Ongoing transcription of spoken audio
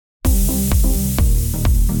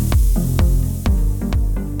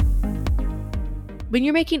When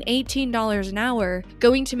you're making $18 an hour,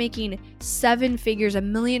 going to making 7 figures, $1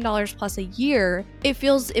 million plus a year, it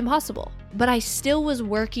feels impossible. But I still was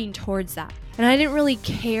working towards that. And I didn't really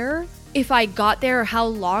care if I got there or how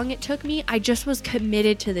long it took me. I just was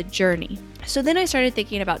committed to the journey. So then I started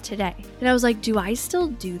thinking about today. And I was like, do I still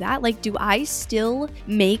do that? Like, do I still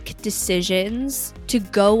make decisions to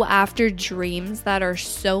go after dreams that are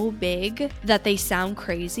so big that they sound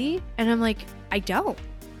crazy? And I'm like, I don't.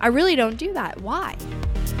 I really don't do that. Why?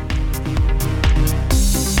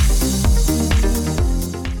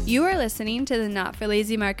 You are listening to the Not for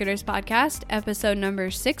Lazy Marketers podcast, episode number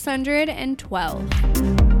 612.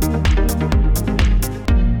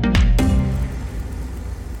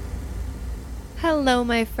 Hello,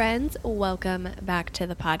 my friends. Welcome back to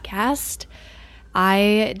the podcast.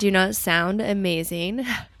 I do not sound amazing.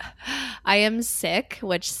 I am sick,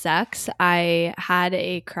 which sucks. I had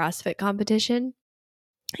a CrossFit competition,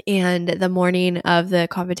 and the morning of the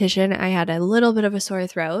competition, I had a little bit of a sore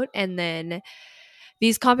throat. And then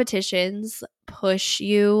these competitions push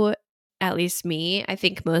you, at least me, I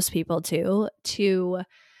think most people too, to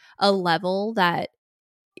a level that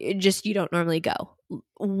just you don't normally go,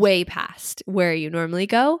 way past where you normally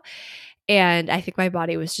go. And I think my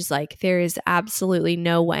body was just like, there is absolutely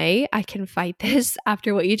no way I can fight this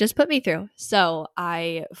after what you just put me through. So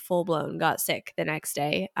I full blown got sick the next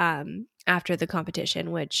day after the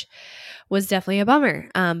competition, which was definitely a bummer.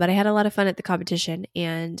 But I had a lot of fun at the competition.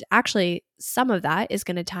 And actually, some of that is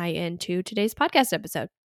going to tie into today's podcast episode.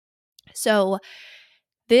 So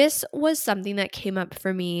this was something that came up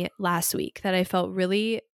for me last week that I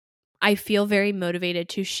feel very motivated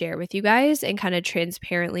to share with you guys and kind of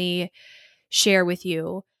transparently share with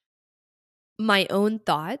you my own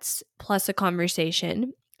thoughts plus a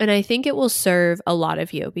conversation. And I think it will serve a lot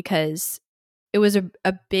of you because it was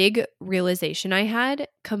a big realization I had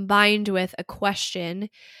combined with a question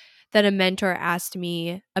that a mentor asked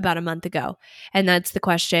me about a month ago. And that's the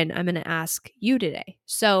question I'm going to ask you today.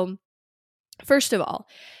 So first of all,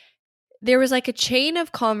 there was like a chain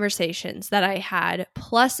of conversations that I had,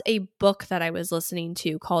 plus a book that I was listening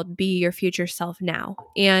to called Be Your Future Self Now.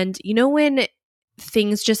 And you know when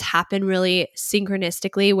things just happen really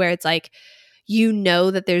synchronistically where it's like, you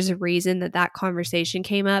know that there's a reason that conversation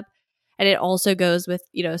came up. And it also goes with,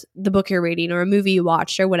 the book you're reading or a movie you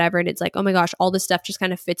watched or whatever. And it's like, oh my gosh, all this stuff just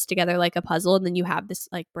kind of fits together like a puzzle. And then you have this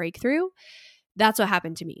like breakthrough. That's what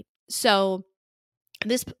happened to me. So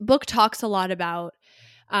this book talks a lot about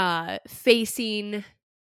facing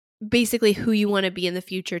basically who you want to be in the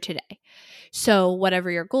future today. So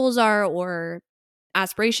whatever your goals are or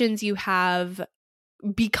aspirations you have,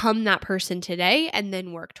 become that person today and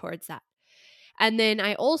then work towards that. And then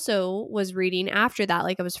I also was reading after that,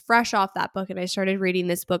 like I was fresh off that book and I started reading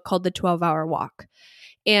this book called The 12-Hour Walk.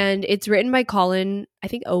 And it's written by Colin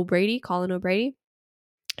O'Brady,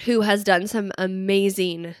 who has done some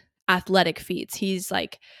amazing athletic feats. He's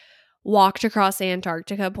like walked across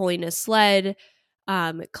Antarctica pulling a sled,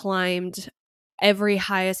 climbed every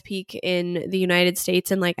highest peak in the United States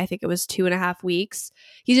in like, I think it was 2.5 weeks.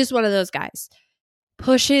 He's just one of those guys.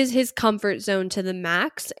 Pushes his comfort zone to the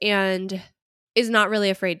max and is not really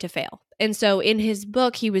afraid to fail. And so in his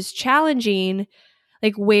book, he was challenging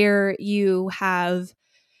like where you have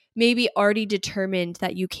maybe already determined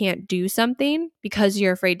that you can't do something because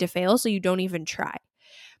you're afraid to fail, so you don't even try.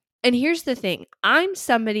 And here's the thing. I'm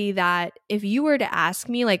somebody that if you were to ask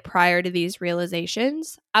me like prior to these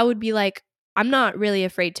realizations, I would be like, I'm not really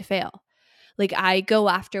afraid to fail. Like I go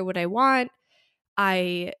after what I want.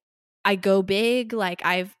 I go big. Like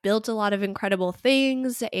I've built a lot of incredible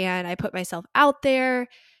things and I put myself out there,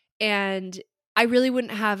 and I really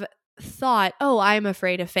wouldn't have thought, oh, I'm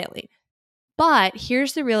afraid of failing. But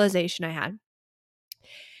here's the realization I had.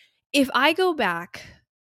 If I go back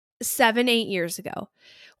 7-8 years ago,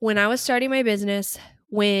 when I was starting my business,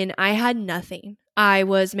 when I had nothing, I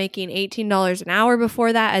was making $18 an hour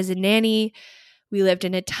before that as a nanny. We lived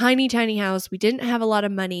in a tiny, tiny house. We didn't have a lot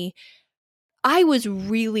of money. I was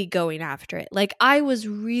really going after it. Like I was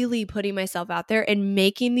really putting myself out there and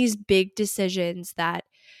making these big decisions that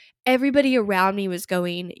everybody around me was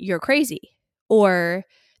going, you're crazy, or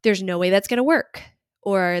there's no way that's going to work,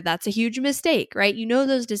 or that's a huge mistake, right? You know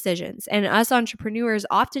those decisions. And us entrepreneurs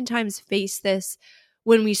oftentimes face this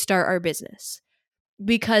when we start our business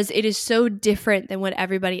because it is so different than what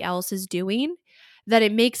everybody else is doing that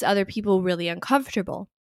it makes other people really uncomfortable.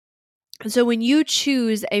 So when you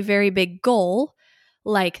choose a very big goal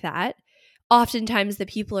like that, oftentimes the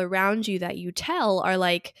people around you that you tell are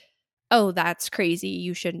like, oh, that's crazy.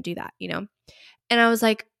 You shouldn't do that, And I was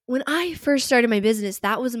like, when I first started my business,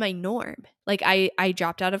 that was my norm. Like I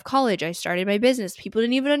dropped out of college. I started my business. People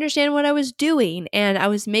didn't even understand what I was doing. And I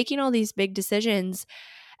was making all these big decisions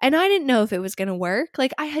and I didn't know if it was going to work.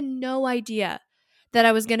 Like I had no idea that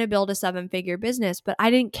I was going to build a 7-figure business, but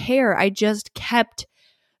I didn't care. I just kept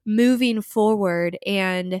moving forward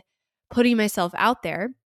and putting myself out there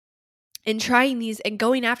and trying these and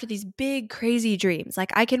going after these big, crazy dreams.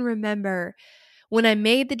 Like I can remember when I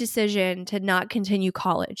made the decision to not continue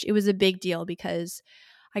college, it was a big deal because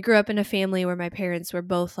I grew up in a family where my parents were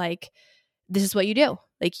both like, this is what you do.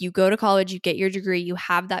 Like you go to college, you get your degree, you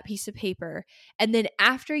have that piece of paper. And then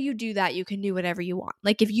after you do that, you can do whatever you want.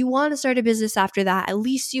 Like if you want to start a business after that, at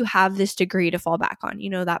least you have this degree to fall back on,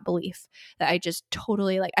 that belief that I just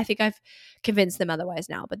totally like. I think I've convinced them otherwise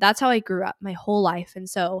now, but that's how I grew up my whole life. And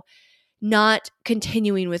so not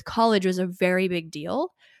continuing with college was a very big deal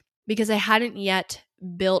because I hadn't yet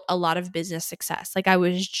built a lot of business success. Like I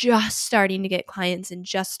was just starting to get clients and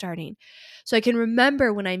just starting. So I can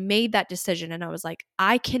remember when I made that decision and I was like,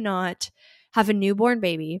 I cannot have a newborn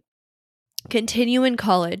baby, continue in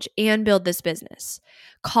college and build this business.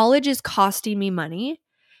 College is costing me money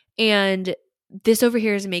and this over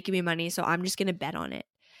here is making me money. So I'm just going to bet on it.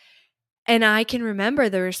 And I can remember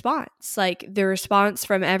the response. Like the response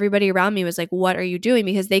from everybody around me was like, what are you doing?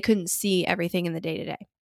 Because they couldn't see everything in the day to day.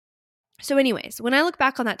 So anyways, when I look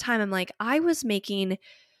back on that time, I'm like, I was making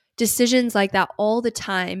decisions like that all the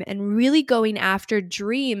time and really going after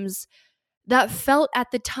dreams that felt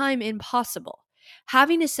at the time impossible.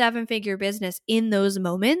 Having a 7-figure business in those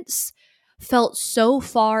moments felt so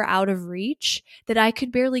far out of reach that I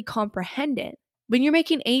could barely comprehend it. When you're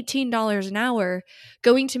making $18 an hour,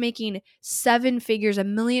 going to making 7 figures, $1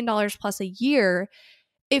 million plus a year,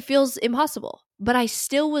 it feels impossible. But I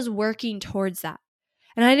still was working towards that.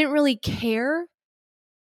 And I didn't really care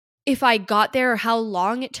if I got there or how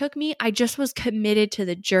long it took me. I just was committed to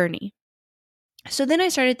the journey. So then I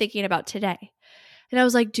started thinking about today. And I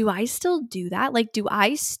was like, do I still do that? Like, do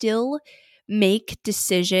I still make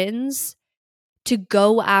decisions to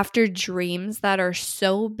go after dreams that are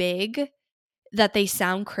so big that they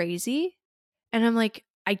sound crazy? And I'm like,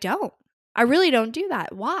 I don't. I really don't do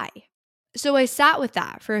that. Why? So I sat with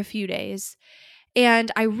that for a few days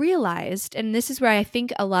and I realized, and this is where I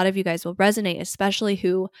think a lot of you guys will resonate, especially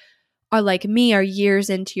who are like me, are years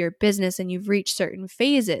into your business and you've reached certain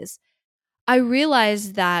phases. I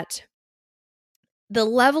realized that the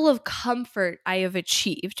level of comfort I have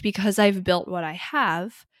achieved because I've built what I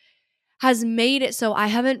have has made it so I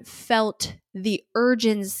haven't felt the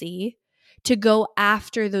urgency to go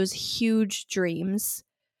after those huge dreams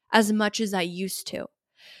as much as I used to.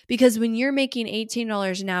 Because when you're making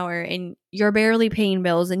 $18 an hour and you're barely paying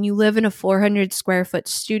bills and you live in a 400 square foot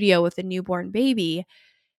studio with a newborn baby,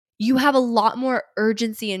 you have a lot more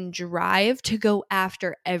urgency and drive to go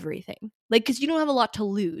after everything. Like, because you don't have a lot to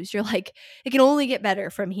lose. You're like, it can only get better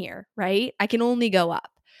from here, right? I can only go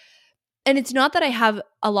up. And it's not that I have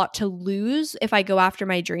a lot to lose if I go after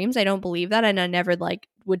my dreams. I don't believe that. And I never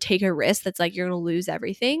would take a risk that's like, you're going to lose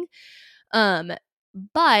everything. But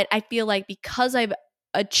I feel like because I've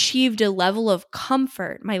achieved a level of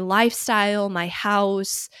comfort, my lifestyle, my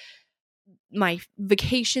house, my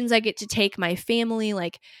vacations I get to take, my family,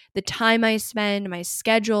 like the time I spend, my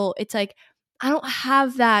schedule, it's like I don't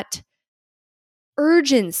have that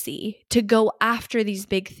urgency to go after these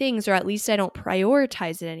big things, or at least I don't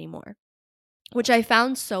prioritize it anymore, which I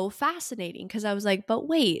found so fascinating because I was like, but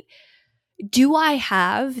wait, do I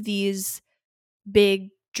have these big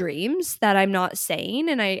dreams that I'm not saying?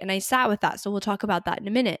 And I sat with that. So we'll talk about that in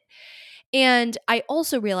a minute. And I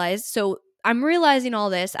also realized, so I'm realizing all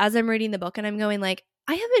this as I'm reading the book and I'm going like,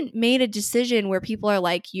 I haven't made a decision where people are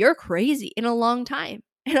like, you're crazy in a long time.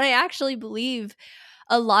 And I actually believe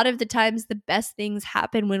a lot of the times the best things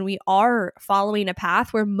happen when we are following a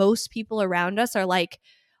path where most people around us are like,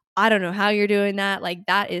 I don't know how you're doing that. Like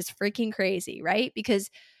that is freaking crazy, right? Because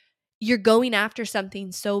you're going after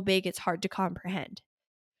something so big, it's hard to comprehend.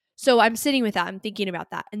 So I'm sitting with that. I'm thinking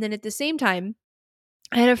about that. And then at the same time,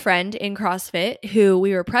 I had a friend in CrossFit who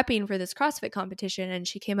we were prepping for this CrossFit competition, and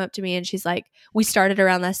she came up to me and she's like, we started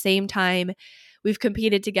around the same time. We've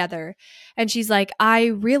competed together. And she's like, I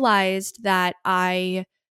realized that I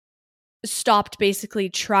stopped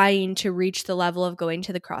basically trying to reach the level of going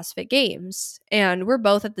to the CrossFit Games. And we're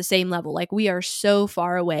both at the same level. Like we are so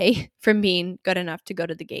far away from being good enough to go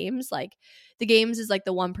to the games. Like the games is like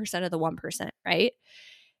the 1% of the 1%, right?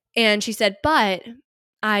 And she said, but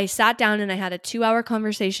I sat down and I had a 2-hour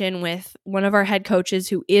conversation with one of our head coaches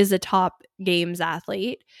who is a top games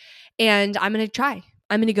athlete. And I'm going to try.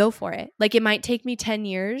 I'm going to go for it. Like it might take me 10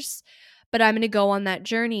 years, but I'm going to go on that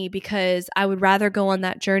journey because I would rather go on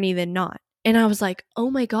that journey than not. And I was like, oh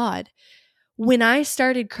my God. When I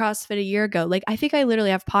started CrossFit a year ago, like I think I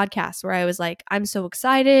literally have podcasts where I was like, I'm so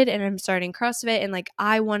excited and I'm starting CrossFit and like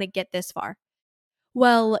I want to get this far.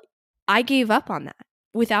 Well, I gave up on that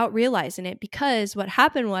without realizing it because what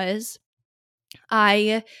happened was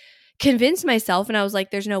I convinced myself and I was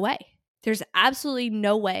like, there's no way. There's absolutely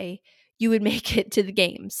no way you would make it to the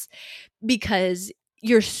games because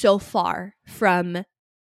you're so far from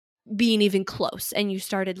being even close and you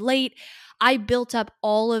started late. I built up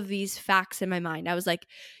all of these facts in my mind. I was like,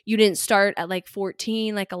 you didn't start at like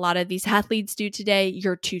 14 like a lot of these athletes do today.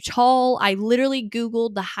 You're too tall. I literally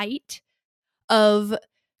Googled the height of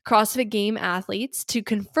CrossFit game athletes to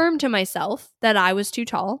confirm to myself that I was too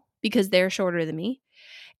tall because they're shorter than me.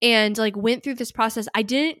 And like went through this process. I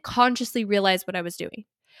didn't consciously realize what I was doing.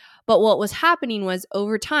 But what was happening was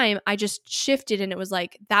over time, I just shifted and it was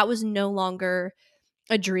like, that was no longer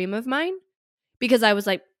a dream of mine because I was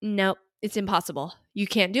like, no, it's impossible. You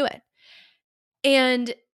can't do it.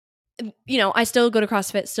 And, you know, I still go to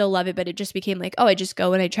CrossFit, still love it, but it just became like, oh, I just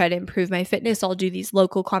go and I try to improve my fitness. I'll do these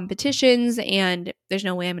local competitions and there's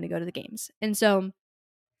no way I'm going to go to the games. And so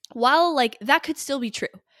while like that could still be true,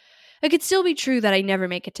 it could still be true that I never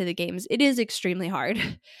make it to the games. It is extremely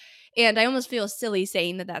hard. And I almost feel silly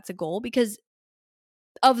saying that that's a goal because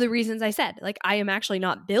of the reasons I said. Like, I am actually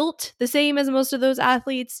not built the same as most of those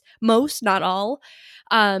athletes. Most, not all.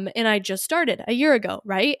 And I just started a year ago,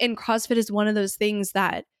 right? And CrossFit is one of those things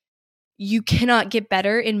that you cannot get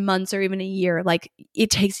better in months or even a year. Like, it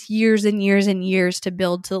takes years and years and years to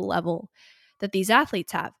build to the level that these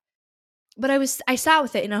athletes have. But I sat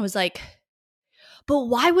with it and I was like, but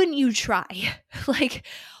why wouldn't you try? Like,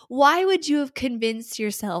 why would you have convinced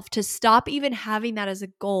yourself to stop even having that as a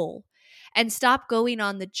goal and stop going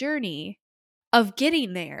on the journey of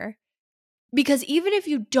getting there? Because even if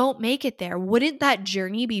you don't make it there, wouldn't that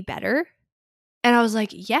journey be better? And I was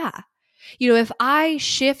like, yeah. You know, if I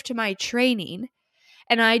shift my training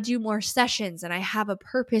and I do more sessions and I have a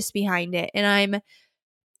purpose behind it and I'm,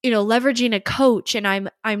 you know, leveraging a coach and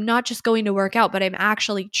I'm not just going to work out, but I'm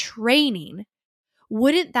actually training,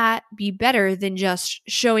 wouldn't that be better than just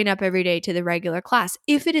showing up every day to the regular class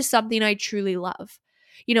if it is something I truly love?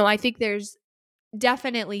 You know, I think there's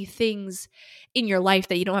definitely things in your life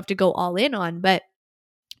that you don't have to go all in on. But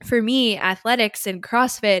for me, athletics and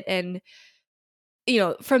CrossFit and, you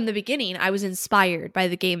know, from the beginning, I was inspired by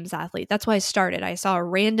the games athlete. That's why I started. I saw a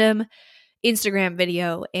random Instagram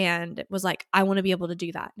video and was like, I want to be able to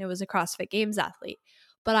do that. And it was a CrossFit games athlete.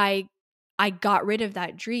 But I got rid of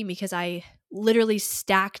that dream because I literally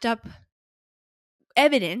stacked up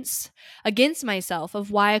evidence against myself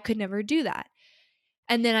of why I could never do that.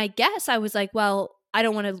 And then I guess I was like, well, I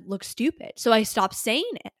don't want to look stupid. So I stopped saying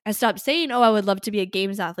it. I stopped saying, oh, I would love to be a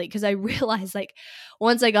games athlete because I realized like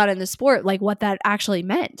once I got in the sport, like what that actually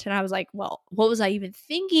meant. And I was like, well, what was I even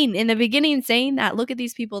thinking in the beginning saying that? Look at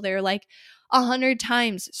these people. They're like 100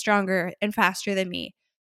 times stronger and faster than me.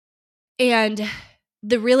 And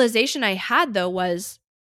the realization I had though was,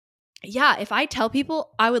 yeah, if I tell people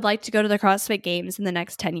I would like to go to the CrossFit Games in the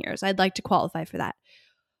next 10 years, I'd like to qualify for that.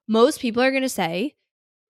 Most people are going to say,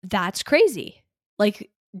 that's crazy. Like,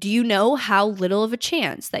 do you know how little of a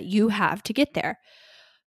chance that you have to get there?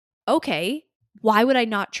 Okay, why would I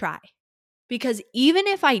not try? Because even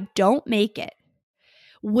if I don't make it,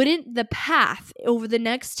 wouldn't the path over the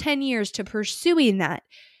next 10 years to pursuing that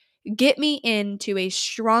get me into a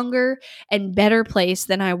stronger and better place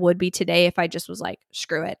than I would be today if I just was like,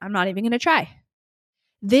 screw it, I'm not even going to try?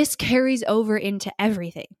 This carries over into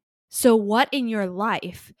everything. So what in your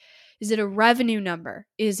life? Is it a revenue number?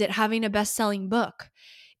 Is it having a best-selling book?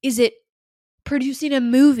 Is it producing a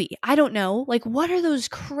movie? I don't know. Like, what are those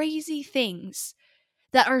crazy things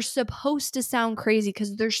that are supposed to sound crazy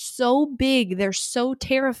because they're so big, they're so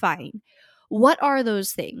terrifying? What are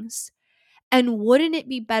those things? And wouldn't it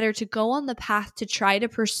be better to go on the path to try to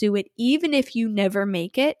pursue it even if you never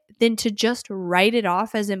make it than to just write it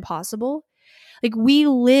off as impossible? Like, we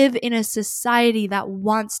live in a society that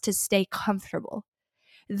wants to stay comfortable,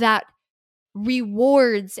 that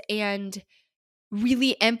rewards and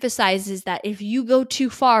really emphasizes that if you go too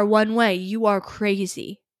far one way, you are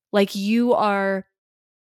crazy. Like, you are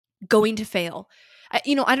going to fail. I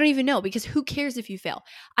don't even know, because who cares if you fail?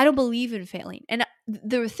 I don't believe in failing. And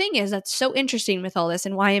the thing is that's so interesting with all this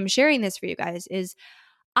and why I'm sharing this for you guys is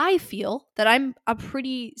I feel that I'm a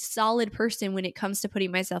pretty solid person when it comes to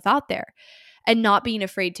putting myself out there and not being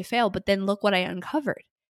afraid to fail. But then look what I uncovered.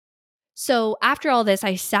 So after all this,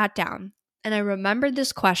 I sat down and I remembered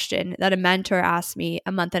this question that a mentor asked me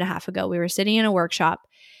a month and a half ago. We were sitting in a workshop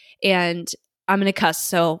And I'm going to cuss.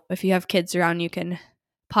 So if you have kids around, you can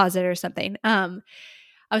pause it or something. I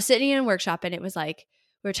was sitting in a workshop and it was like,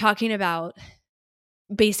 we were talking about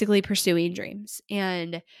basically pursuing dreams.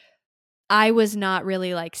 And I was not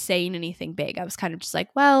really like saying anything big. I was kind of just like,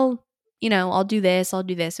 well, I'll do this. I'll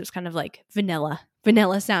do this. It was kind of like vanilla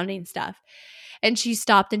sounding stuff. And she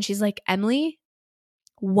stopped and she's like, Emily,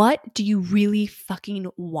 what do you really fucking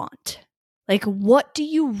want? Like, what do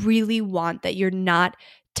you really want that you're not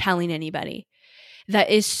telling anybody? That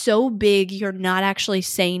is so big, you're not actually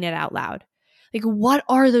saying it out loud. Like, what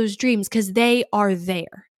are those dreams? Because they are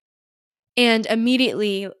there. And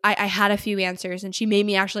immediately I had a few answers and she made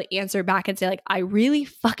me actually answer back and say, like, I really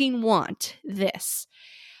fucking want this.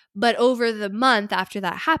 But over the month after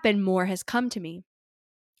that happened, more has come to me.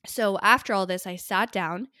 So after all this, I sat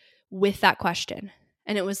down with that question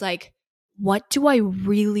and it was like, what do I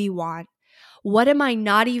really want? What am I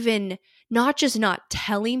not just not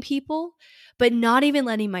telling people, but not even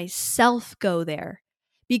letting myself go there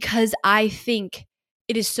because I think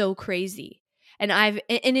it is so crazy. And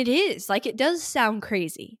it is like, it does sound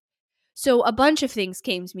crazy. So a bunch of things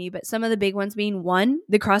came to me, but some of the big ones being 1,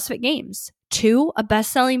 the CrossFit Games, 2, a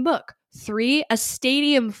best-selling book, 3, a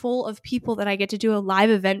stadium full of people that I get to do a live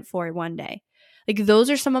event for one day. Like, those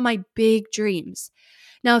are some of my big dreams.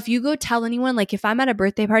 Now, if you go tell anyone, like if I'm at a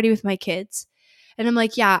birthday party with my kids and I'm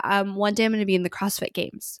like, yeah, one day I'm going to be in the CrossFit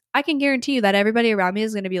Games, I can guarantee you that everybody around me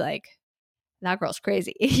is going to be like, that girl's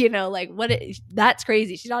crazy. That's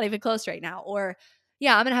crazy. She's not even close right now. Or,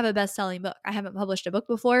 yeah, I'm going to have a best-selling book. I haven't published a book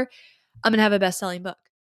before. I'm going to have a best-selling book.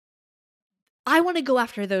 I want to go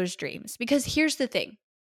after those dreams because here's the thing.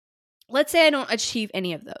 Let's say I don't achieve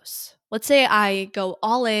any of those. Let's say I go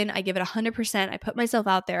all in, I give it 100%, I put myself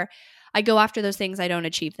out there, I go after those things, I don't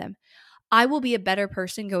achieve them. I will be a better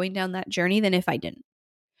person going down that journey than if I didn't.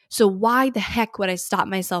 So why the heck would I stop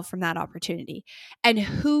myself from that opportunity? And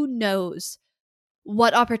who knows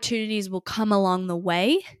what opportunities will come along the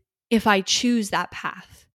way if I choose that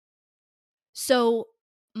path. So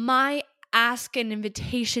my ask and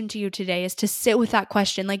invitation to you today is to sit with that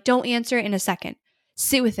question. Like, don't answer it in a second.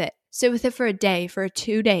 Sit with it. Sit with it for a day, for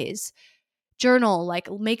 2 days. Journal, like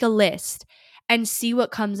make a list and see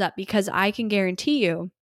what comes up, because I can guarantee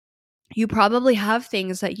you probably have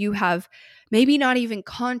things that you have maybe not even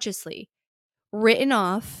consciously written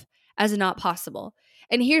off as not possible.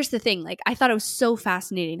 And here's the thing, like I thought it was so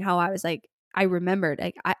fascinating how I was like, I remembered,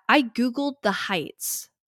 like I Googled the heights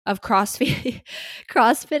of CrossFit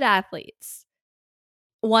athletes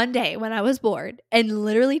one day when I was bored and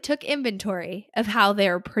literally took inventory of how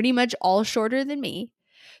they're pretty much all shorter than me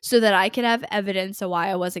so that I could have evidence of why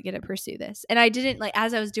I wasn't going to pursue this. And I didn't, like,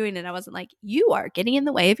 as I was doing it, I wasn't like, you are getting in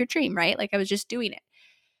the way of your dream, right? Like I was just doing it.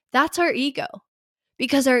 That's our ego,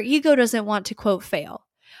 because our ego doesn't want to, quote, fail.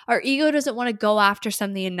 Our ego doesn't want to go after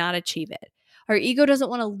something and not achieve it. Our ego doesn't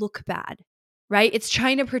want to look bad, right? It's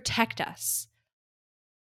trying to protect us.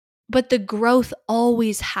 But the growth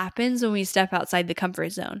always happens when we step outside the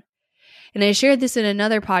comfort zone. And I shared this in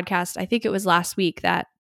another podcast, I think it was last week, that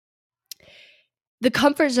the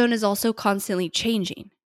comfort zone is also constantly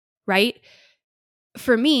changing, right?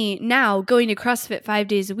 For me now, going to CrossFit 5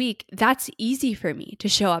 days a week, that's easy for me to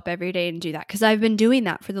show up every day and do that because I've been doing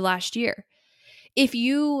that for the last year. If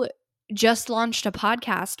you just launched a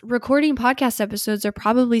podcast, recording podcast episodes are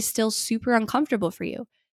probably still super uncomfortable for you.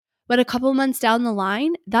 But a couple months down the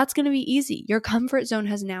line, that's going to be easy. Your comfort zone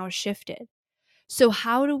has now shifted. So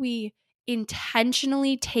how do we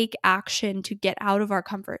intentionally take action to get out of our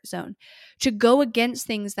comfort zone, to go against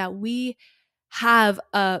things that we have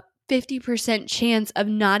a 50% chance of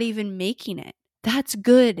not even making it? That's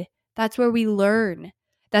good. That's where we learn.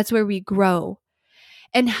 That's where we grow.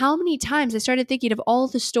 And how many times I started thinking of all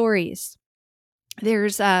the stories.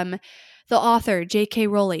 There's the author, J.K.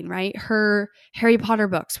 Rowling, right? Her Harry Potter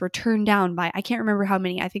books were turned down by, I can't remember how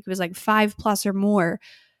many. I think it was like 5+ or more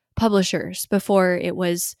publishers before it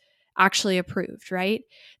was actually approved, right?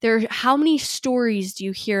 How many stories do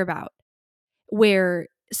you hear about where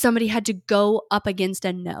somebody had to go up against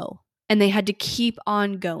a no and they had to keep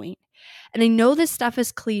on going? And I know this stuff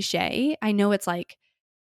is cliche. I know it's like,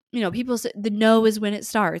 people say the no is when it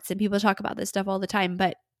starts, and people talk about this stuff all the time.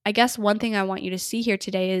 But I guess one thing I want you to see here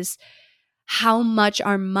today is how much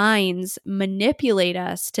our minds manipulate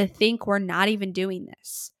us to think we're not even doing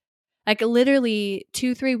this. Like literally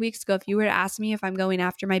 2-3 weeks ago, if you were to ask me if I'm going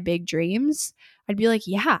after my big dreams, I'd be like,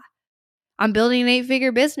 yeah, I'm building an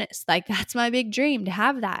 8-figure business. Like that's my big dream, to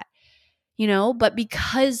have that, but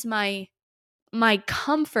because my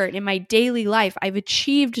comfort in my daily life, I've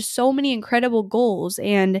achieved so many incredible goals.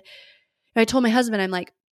 And I told my husband, I'm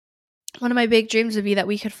like, one of my big dreams would be that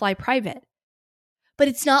we could fly private. But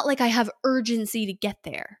it's not like I have urgency to get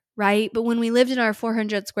there, right? But when we lived in our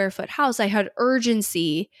 400 square foot house, I had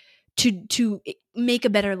urgency to make a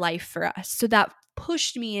better life for us. So that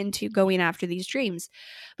pushed me into going after these dreams.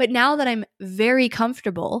 But now that I'm very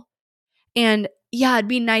comfortable, and yeah, it'd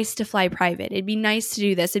be nice to fly private. It'd be nice to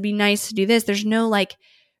do this. It'd be nice to do this. There's no like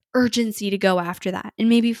urgency to go after that. And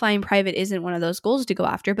maybe flying private isn't one of those goals to go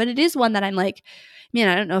after, but it is one that I'm like, man,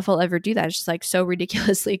 I don't know if I'll ever do that. It's just like so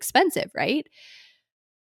ridiculously expensive, right?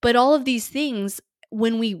 But all of these things,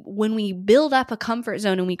 when we build up a comfort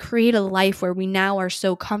zone and we create a life where we now are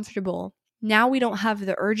so comfortable, now we don't have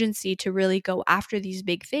the urgency to really go after these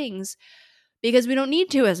big things because we don't need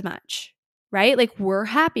to as much, right? Like we're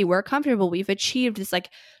happy, we're comfortable, we've achieved this like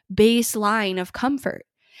baseline of comfort.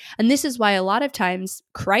 And this is why a lot of times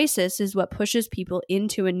crisis is what pushes people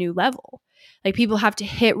into a new level. Like people have to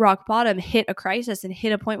hit rock bottom, hit a crisis, and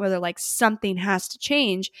hit a point where they're like, something has to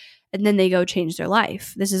change. And then they go change their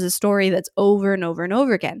life. This is a story that's over and over and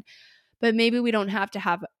over again. But maybe we don't have to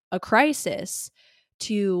have a crisis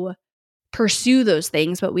to pursue those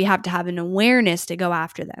things, but we have to have an awareness to go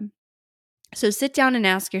after them. So sit down and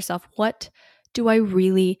ask yourself, what do I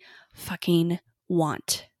really fucking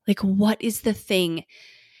want? Like, what is the thing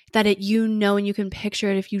that and you can picture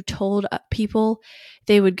it? If you told people,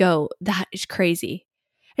 they would go, that is crazy.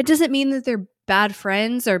 It doesn't mean that they're bad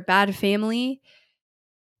friends or bad family.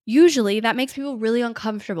 Usually that makes people really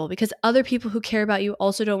uncomfortable because other people who care about you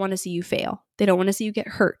also don't want to see you fail. They don't want to see you get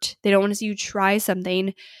hurt. They don't want to see you try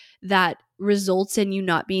something that results in you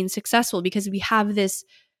not being successful, because we have this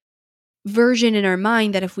version in our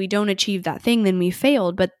mind that if we don't achieve that thing, then we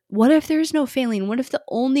failed. But what if there's no failing? What if the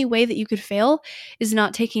only way that you could fail is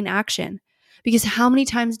not taking action? Because how many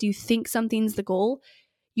times do you think something's the goal?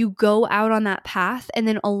 You go out on that path, and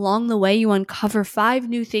then along the way, you uncover 5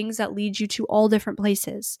 new things that lead you to all different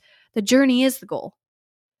places. The journey is the goal.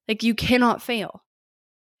 Like, you cannot fail.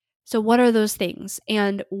 So what are those things?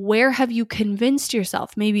 And where have you convinced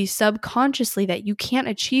yourself, maybe subconsciously, that you can't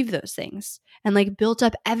achieve those things, and like built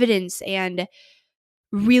up evidence and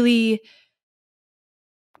really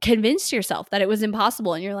convinced yourself that it was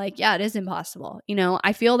impossible? And you're like, yeah, it is impossible. You know,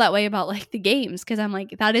 I feel that way about like the games, because I'm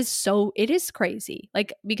like, it is crazy.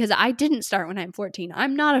 Like, because I didn't start when I'm 14.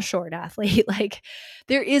 I'm not a short athlete. Like,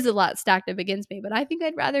 there is a lot stacked up against me, but I think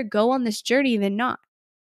I'd rather go on this journey than not.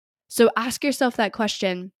 So ask yourself that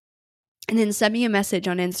question, and then send me a message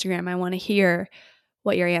on Instagram. I want to hear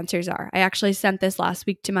what your answers are. I actually sent this last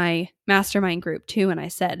week to my mastermind group too, and I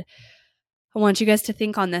said, I want you guys to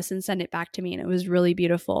think on this and send it back to me. And it was really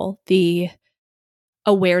beautiful, the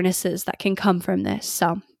awarenesses that can come from this.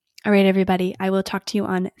 So, all right, everybody, I will talk to you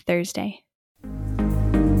on Thursday.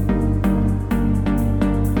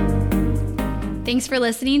 Thanks for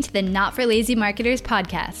listening to the Not for Lazy Marketers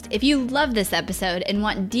podcast. If you love this episode and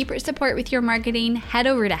want deeper support with your marketing, head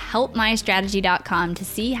over to helpmystrategy.com to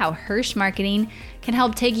see how Hirsch Marketing can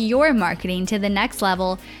help take your marketing to the next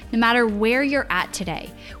level, no matter where you're at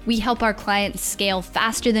today. We help our clients scale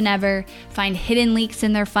faster than ever, find hidden leaks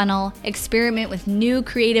in their funnel, experiment with new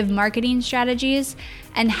creative marketing strategies,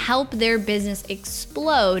 and help their business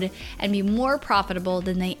explode and be more profitable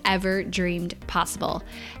than they ever dreamed possible.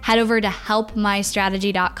 Head over to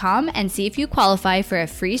helpmystrategy.com and see if you qualify for a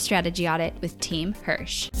free strategy audit with Team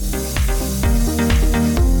Hirsch.